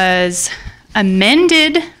it was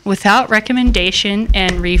amended without recommendation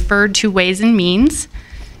and referred to Ways and Means.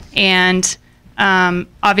 And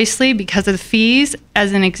obviously, because of the fees,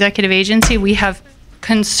 as an executive agency, we have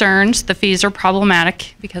concerns. The fees are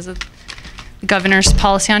problematic because of the governor's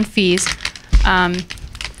policy on fees.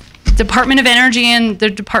 Department of Energy and the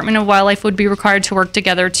Department of Wildlife would be required to work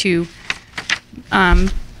together to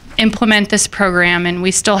implement this program, and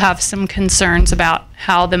we still have some concerns about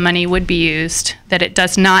how the money would be used, that it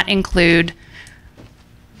does not include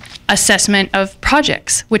assessment of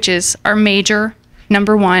projects, which is our major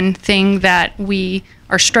number one thing that we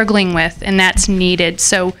are struggling with, and that's needed.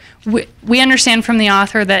 So we understand from the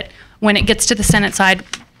author that when it gets to the Senate side,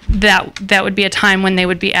 that would be a time when they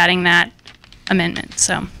would be adding that amendment.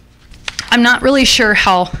 So I'm not really sure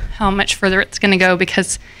how much further it's going to go,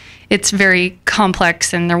 because it's very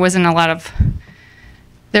complex and there wasn't a lot of,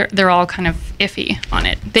 they're all kind of iffy on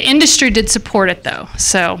it. The industry did support it though.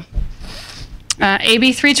 So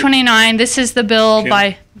AB 329, this is the bill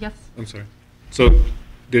by, yes? I'm sorry. So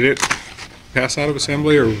did it pass out of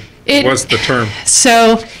assembly, or what's the term?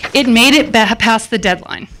 So it made it past the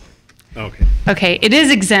deadline. Okay. Okay, it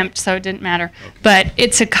is exempt, so it didn't matter. Okay. But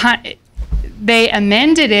it's they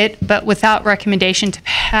amended it, but without recommendation to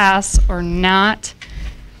pass or not.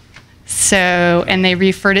 So, and they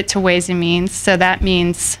referred it to Ways and Means. So that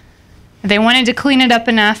means they wanted to clean it up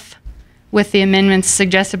enough with the amendments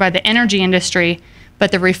suggested by the energy industry,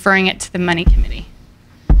 but they're referring it to the Money Committee.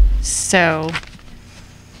 So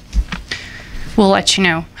we'll let you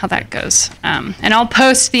know how that goes. And I'll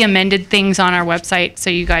post the amended things on our website so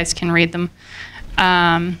you guys can read them.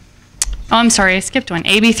 Oh, I'm sorry, I skipped one.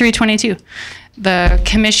 AB 322, the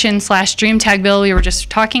commission/Dream Tag bill we were just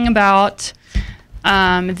talking about.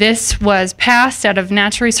 This was passed out of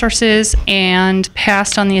Natural Resources and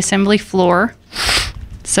passed on the assembly floor.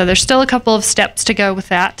 So there's still a couple of steps to go with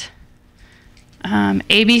that.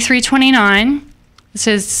 AB 329, this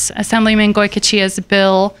is Assemblyman Goycochea's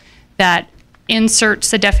bill that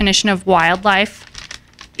inserts the definition of wildlife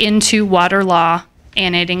into water law,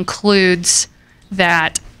 and it includes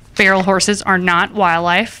that feral horses are not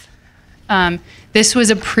wildlife. This was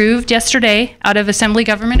approved yesterday out of Assembly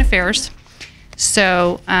Government Affairs.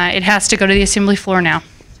 So it has to go to the assembly floor now.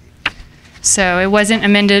 So it wasn't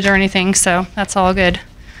amended or anything, so that's all good.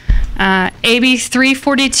 AB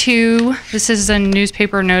 342, this is a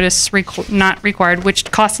newspaper notice not required, which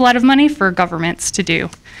costs a lot of money for governments to do.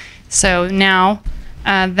 So now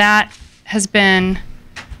that has been,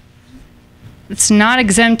 it's not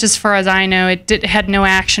exempt as far as I know. It had no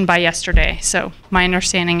action by yesterday, so my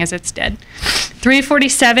understanding is it's dead.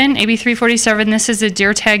 347, AB 347, this is a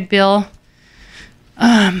deer tag bill.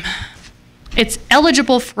 It's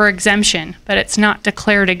eligible for exemption, but it's not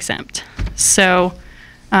declared exempt. So,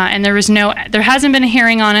 and there hasn't been a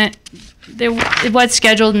hearing on it. It was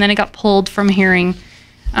scheduled and then it got pulled from hearing,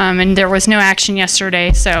 and there was no action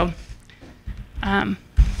yesterday. So,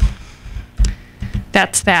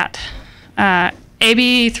 that's that.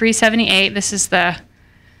 AB 378, this is the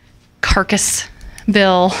carcass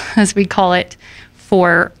bill, as we call it,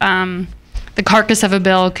 for the carcass of a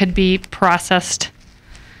bill could be processed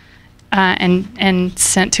and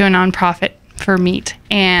sent to a nonprofit for meat.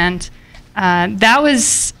 And that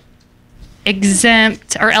was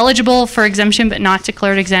exempt or eligible for exemption, but not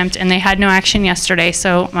declared exempt. And they had no action yesterday.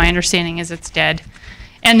 So my understanding is it's dead.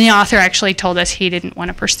 And the author actually told us he didn't want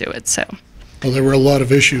to pursue it. So. Well, there were a lot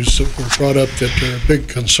of issues that were brought up that are a big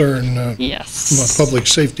concern yes. from a public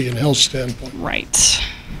safety and health standpoint. Right.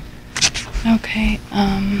 Okay.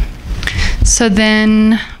 So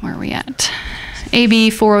then, where are we at? AB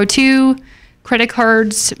 402, credit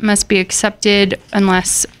cards must be accepted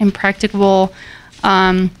unless impracticable.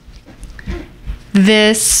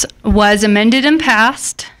 This was amended and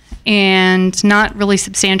passed, and not really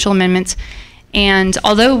substantial amendments. And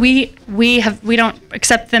although we don't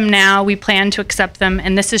accept them now, we plan to accept them,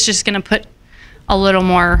 and this is just going to put a little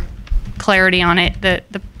more clarity on it.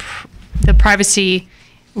 The privacy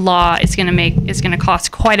law is going to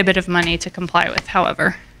cost quite a bit of money to comply with.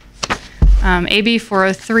 However, AB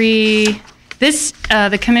 403, this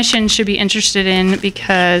the commission should be interested in,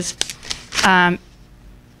 because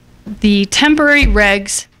the temporary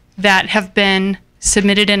regs that have been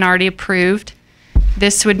submitted and already approved,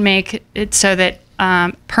 this would make it so that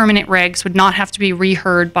permanent regs would not have to be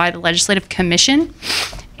reheard by the Legislative Commission.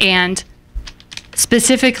 And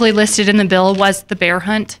specifically listed in the bill was the bear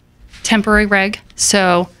hunt temporary reg.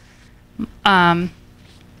 So my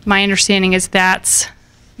understanding is that's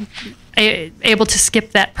able to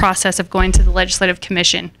skip that process of going to the Legislative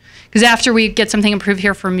Commission. Because after we get something approved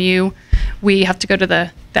here from you, we have to go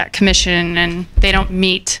to that commission, and they don't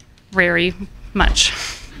meet very much.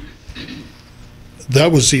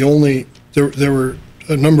 That was the only, there were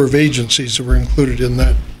a number of agencies that were included in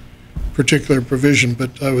that particular provision,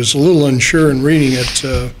 but I was a little unsure in reading it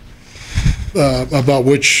about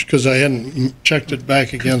which, because I hadn't checked it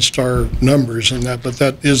back against our numbers and that, but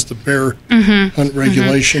that is the bear hunt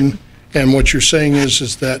regulation. And what you're saying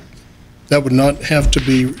is that that would not have to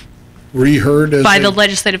be reheard as By the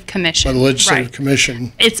Legislative Commission. by the Legislative Right.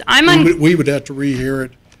 Commission. I'm We would have to rehear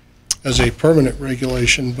it as a permanent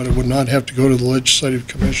regulation, but it would not have to go to the Legislative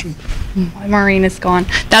Commission. Maureen is gone.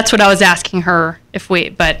 That's what I was asking her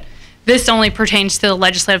but this only pertains to the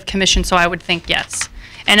Legislative Commission, so I would think yes.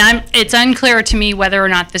 And it's unclear to me whether or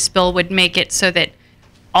not this bill would make it so that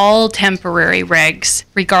all temporary regs,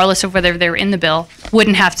 regardless of whether they're in the bill,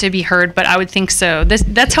 wouldn't have to be heard, but I would think so.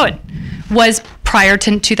 That's how it was prior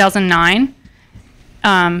to 2009.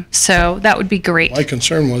 So that would be great. My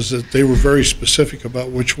concern was that they were very specific about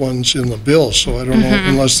which ones in the bill, so I don't know,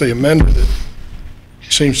 unless they amended it.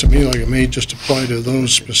 It seems to me like it may just apply to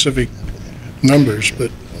those specific numbers, but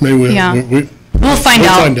maybe We'll find out. We'll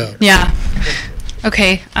find out. Yeah.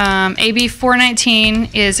 Okay, AB 419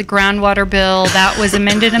 is a groundwater bill that was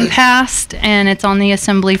amended and passed, and it's on the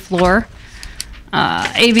assembly floor.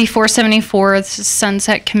 AB 474, the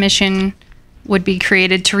Sunset Commission would be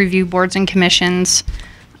created to review boards and commissions.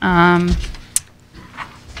 It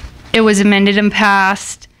was amended and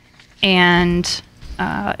passed, and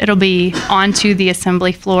it'll be onto the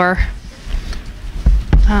assembly floor.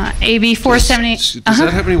 AB 470. Does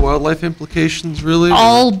that have any wildlife implications, really?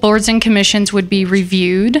 All boards and commissions would be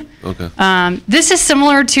reviewed. Okay. This is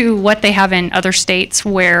similar to what they have in other states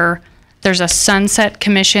where there's a sunset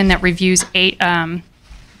commission that reviews 8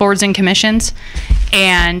 boards and commissions.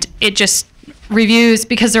 And it just reviews,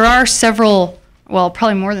 because there are several, well,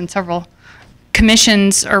 probably more than several,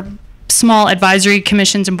 commissions or small advisory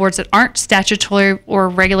commissions and boards that aren't statutory or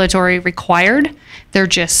regulatory required. They're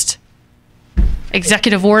just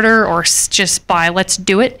executive order or just by let's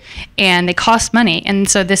do it, and they cost money, and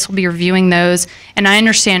so this will be reviewing those. And I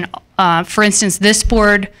understand, for instance, this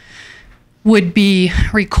board would be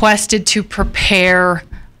requested to prepare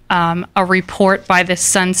a report by the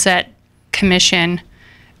Sunset Commission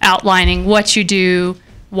outlining what you do,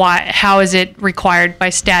 how is it required by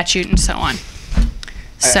statute, and so on.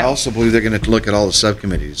 I also believe they're going to look at all the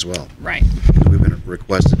subcommittees as well. Right. We've been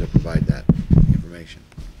requested to provide that information.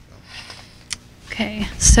 Okay,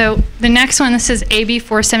 so the next one, this is AB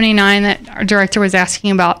 479 that our director was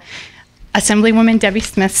asking about, Assemblywoman Debbie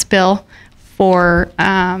Smith's bill for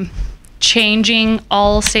changing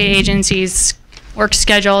all state agencies' work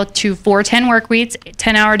schedule to 4-10 work weeks,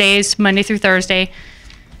 10-hour days, Monday through Thursday.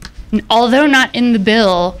 Although not in the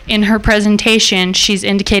bill, in her presentation, she's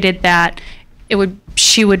indicated that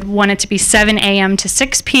she would want it to be 7 a.m. to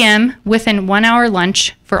 6 p.m. with a 1-hour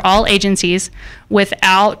lunch for all agencies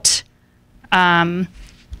without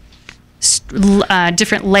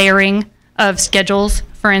different layering of schedules.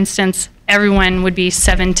 For instance, everyone would be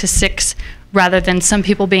 7 to 6 rather than some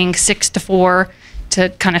people being 6 to 4 to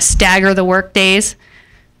kind of stagger the work days.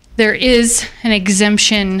 There is an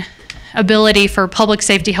exemption ability for public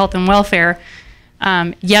safety, health, and welfare.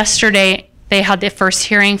 Yesterday, they had the first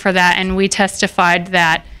hearing for that, and we testified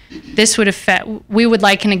that this would affect, we would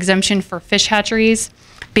like an exemption for fish hatcheries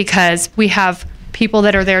because we have people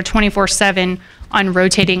that are there 24/7 on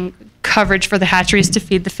rotating coverage for the hatcheries to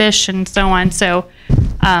feed the fish and so on. So,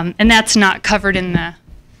 and that's not covered in the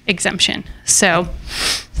exemption. So.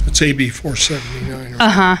 It's AB 479.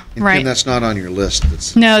 Right? Right. And that's not on your list.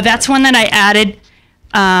 No, that's one that I added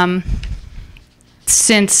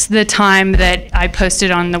since the time that I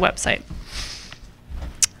posted on the website.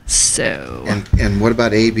 So. And what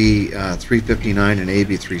about AB 359 and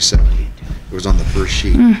AB 370? It was on the first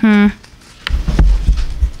sheet.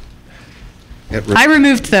 I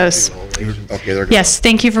removed those. Okay, they're gone. Yes,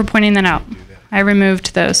 thank you for pointing that out. I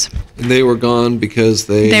removed those. And they were gone because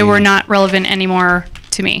They were not relevant anymore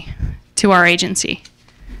to me, to our agency,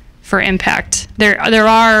 for impact. There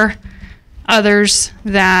are others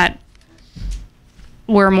that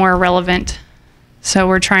were more relevant, so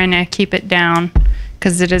we're trying to keep it down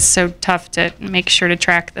because it is so tough to make sure to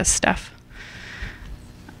track this stuff.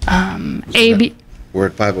 We're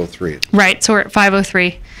at 503. Right, so we're at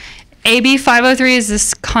 503. AB 503 is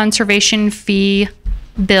this conservation fee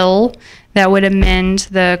bill that would amend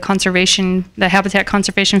the habitat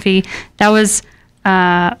conservation fee. That was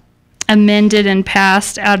amended and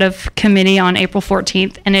passed out of committee on April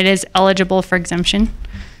 14th, and it is eligible for exemption.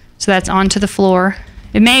 So that's onto the floor.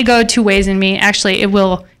 It may go to Ways and Means. Actually,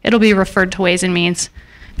 it'll be referred to Ways and Means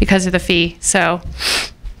because of the fee. So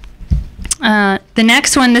The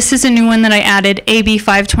next one, this is a new one that I added, AB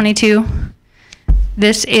 522.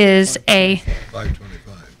 This is a,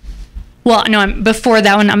 525. well, no, before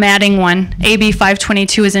that one, I'm adding one. AB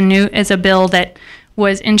 522 is a bill that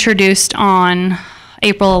was introduced on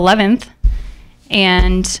April 11th.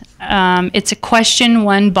 And it's a question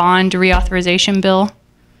 1 bond reauthorization bill.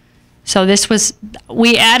 So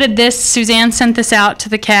we added this, Suzanne sent this out to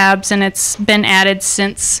the cabs, and it's been added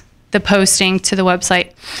since the posting to the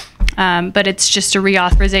website. But it's just a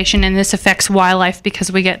reauthorization, and this affects wildlife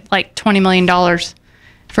because we get like $20 million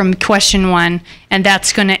from question 1, and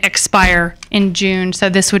that's going to expire in June. So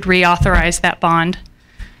this would reauthorize that bond.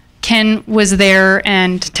 Ken was there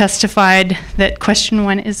and testified that question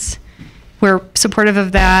 1 we're supportive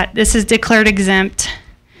of that. This is declared exempt,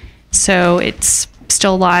 so it's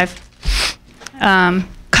still live. Kind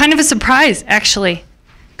of a surprise, actually,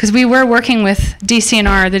 because we were working with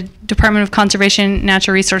DCNR, the Department of Conservation and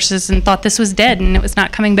Natural Resources, and thought this was dead and it was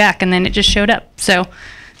not coming back, and then it just showed up. So,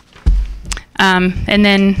 and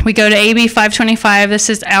then we go to AB 525. This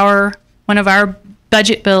is one of our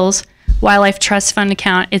budget bills, Wildlife Trust Fund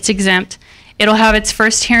account. It's exempt. It'll have its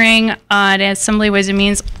first hearing at Assembly Ways and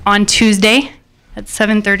Means on Tuesday at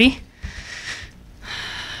 7:30.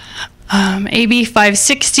 AB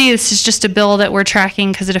 560, this is just a bill that we're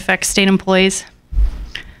tracking because it affects state employees.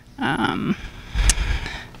 And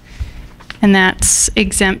that's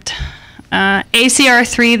exempt. ACR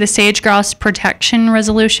 3, the Sage Grouse Protection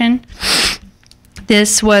Resolution.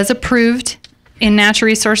 This was approved in Natural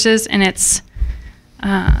Resources, and it's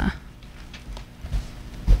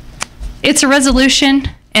a resolution,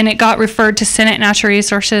 and it got referred to Senate Natural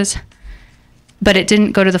Resources, but it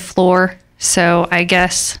didn't go to the floor. So I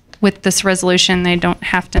guess with this resolution, they don't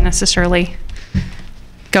have to necessarily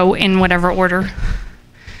go in whatever order.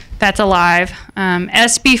 That's alive.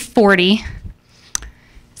 SB 40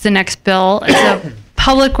 is the next bill. It's a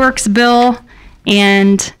public works bill,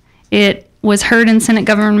 and it was heard in Senate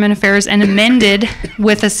Government Affairs and amended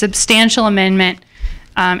with a substantial amendment.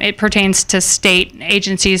 It pertains to state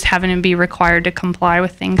agencies having to be required to comply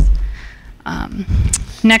with things.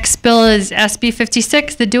 Next bill is SB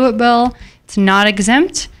 56, the Do It bill. It's not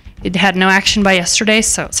exempt. It had no action by yesterday,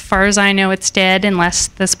 so as far as I know, it's dead unless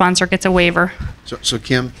the sponsor gets a waiver. So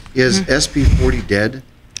Kim, is SB 40 dead?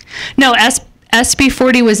 No, SB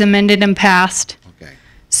 40 was amended and passed. Okay.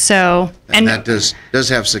 So, And that does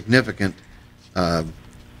have significant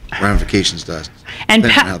ramifications to us, and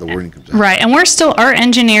depending on how the wording comes out. Right, and our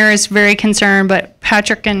engineer is very concerned, but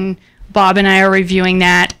Patrick and Bob and I are reviewing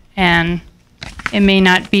that, and it may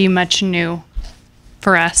not be much new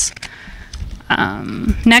for us.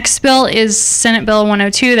 Next bill is Senate Bill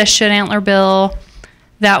 102, the Shed Antler bill.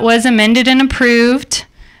 That was amended and approved.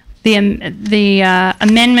 The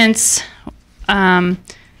amendments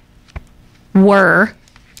were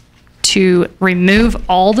to remove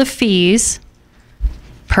all the fees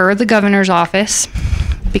per the governor's office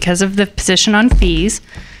because of the position on fees.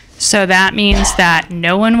 So that means that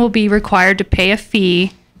no one will be required to pay a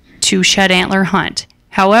fee to shed antler hunt.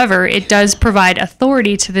 However, it does provide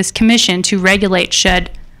authority to this commission to regulate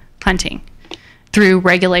shed hunting through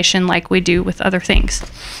regulation like we do with other things.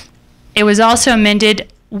 It was also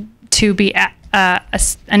amended to be, an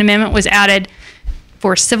amendment was added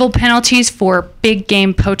for civil penalties for big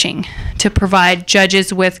game poaching to provide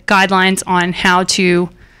judges with guidelines on how to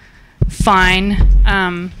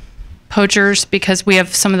fine poachers, because we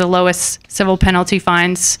have some of the lowest civil penalty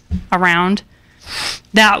fines around.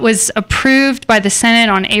 That was approved by the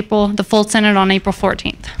Senate on the full Senate on April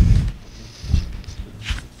 14th.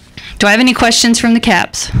 Do I have any questions from the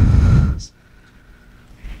caps?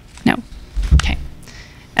 No. Okay.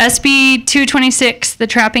 SB 226, the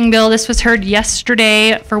trapping bill. This was heard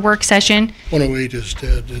yesterday for work session. 108 is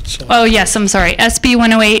dead. Oh, yes, I'm sorry. SB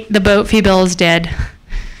 108, the boat fee bill is dead.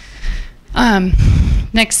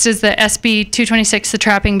 Next is the SB 226, the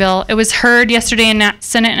trapping bill. It was heard yesterday in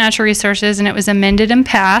Senate Natural Resources, and it was amended and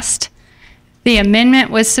passed. The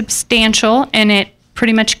amendment was substantial, and it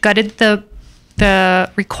pretty much gutted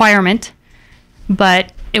the requirement,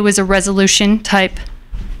 but it was a resolution type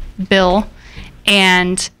bill.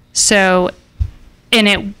 And so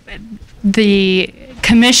the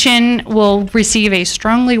commission will receive a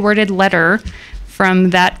strongly worded letter from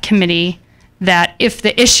that committee that if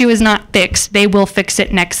the issue is not fixed, they will fix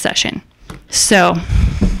it next session. So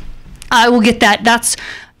I will get that.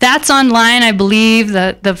 That's online, I believe.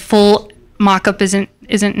 The full mock-up isn't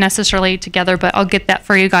necessarily together, but I'll get that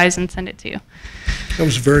for you guys and send it to you. That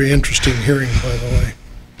was a very interesting hearing, by the way.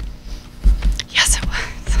 Yes, it was.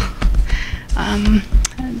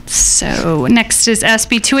 So next is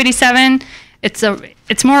SB 287.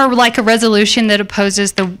 It's more like a resolution that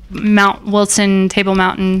opposes the Mount Wilson Table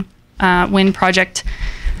Mountain wind project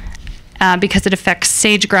because it affects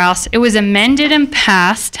sage grouse. It was amended and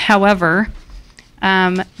passed. However,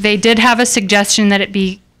 they did have a suggestion that it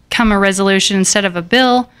become a resolution instead of a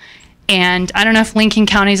bill. And I don't know if Lincoln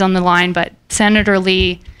County's on the line, but Senator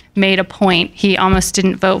Lee made a point. He almost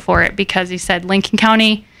didn't vote for it because he said Lincoln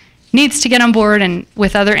County needs to get on board and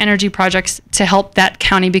with other energy projects to help that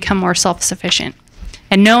county become more self-sufficient.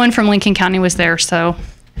 And no one from Lincoln County was there, so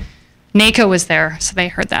NACO was there, so they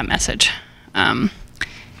heard that message.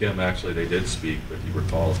 Kim, actually, they did speak, but you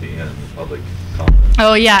recall at the end, the public comment.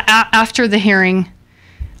 Oh, yeah, after the hearing,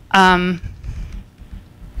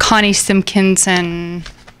 Connie Simpkins and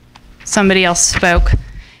somebody else spoke,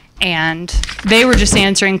 and they were just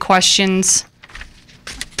answering questions,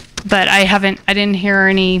 but I didn't hear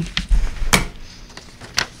any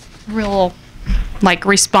real,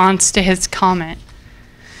 response to his comment.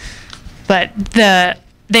 But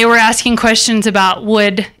they were asking questions about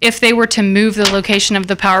if they were to move the location of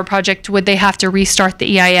the power project, would they have to restart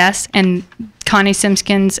the EIS? And Connie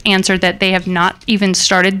Simpkins answered that they have not even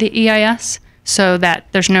started the EIS, so that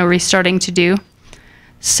there's no restarting to do.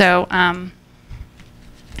 So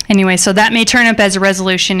anyway, so that may turn up as a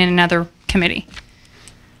resolution in another committee.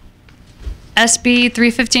 SB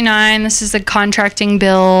 359, this is a contracting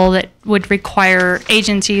bill that would require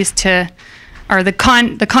agencies to, or the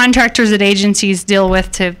contractors that agencies deal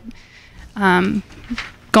with to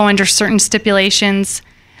go under certain stipulations.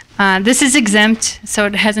 This is exempt, so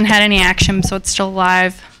it hasn't had any action, so it's still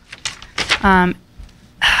live.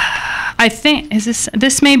 I think,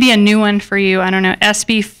 this may be a new one for you, I don't know,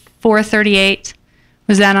 SB 438,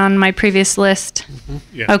 was that on my previous list? Mm-hmm.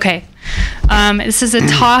 Yeah. Okay. This is a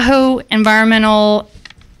Tahoe Environmental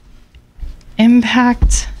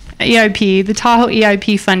Impact EIP, the Tahoe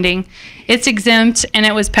EIP funding. It's exempt, and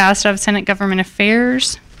it was passed out of Senate Government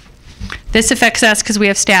Affairs. This affects us because we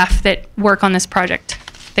have staff that work on this project.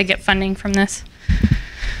 They get funding from this.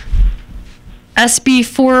 SB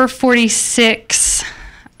 446,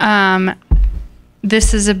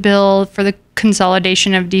 this is a bill for the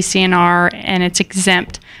consolidation of DCNR, and it's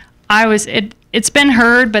exempt. It's been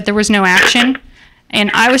heard, but there was no action. And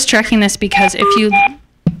I was tracking this because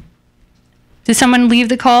did someone leave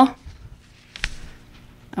the call?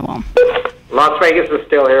 Oh, well. Las Vegas is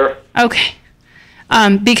still here. Okay.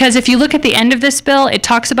 Because if you look at the end of this bill, it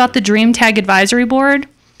talks about the Dream Tag Advisory Board,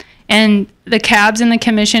 and the CABs and the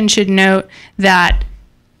commission should note that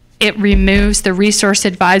it removes the Resource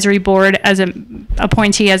Advisory Board as an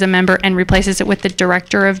appointee as a member and replaces it with the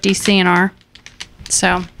Director of DCNR.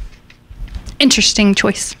 So, interesting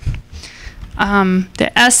choice.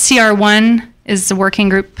 The SCR1 is the working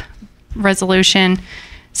group resolution.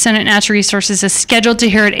 Senate Natural Resources is scheduled to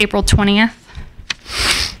hear it April 20th.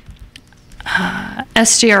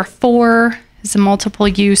 SGR4 is a multiple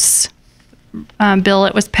use bill.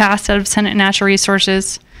 It was passed out of Senate Natural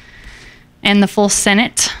Resources and the full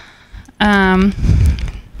Senate.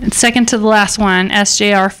 Second to the last one,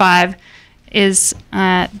 SJR5, is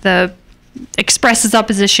expresses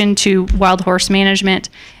opposition to wild horse management.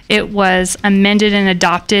 It was amended and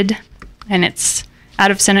adopted, and it's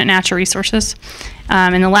out of Senate Natural Resources.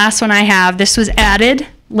 And the last one I have, this was added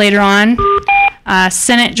later on.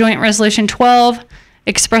 Senate Joint Resolution 12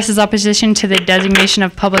 expresses opposition to the designation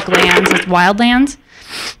of public lands as wildlands.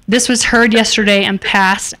 This was heard yesterday and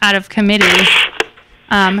passed out of committee.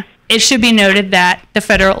 It should be noted that the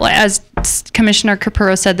federal, as Commissioner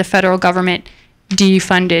Capurro said, the federal government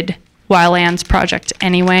defunded wildlands project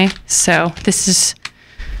anyway. So this is,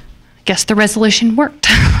 I guess the resolution worked.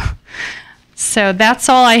 So that's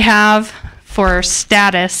all I have for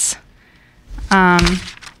status.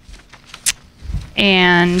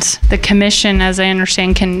 And the commission, as I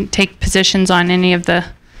understand, can take positions on any of the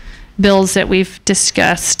bills that we've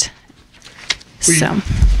discussed. So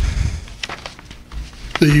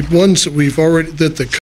the ones that we've already, that the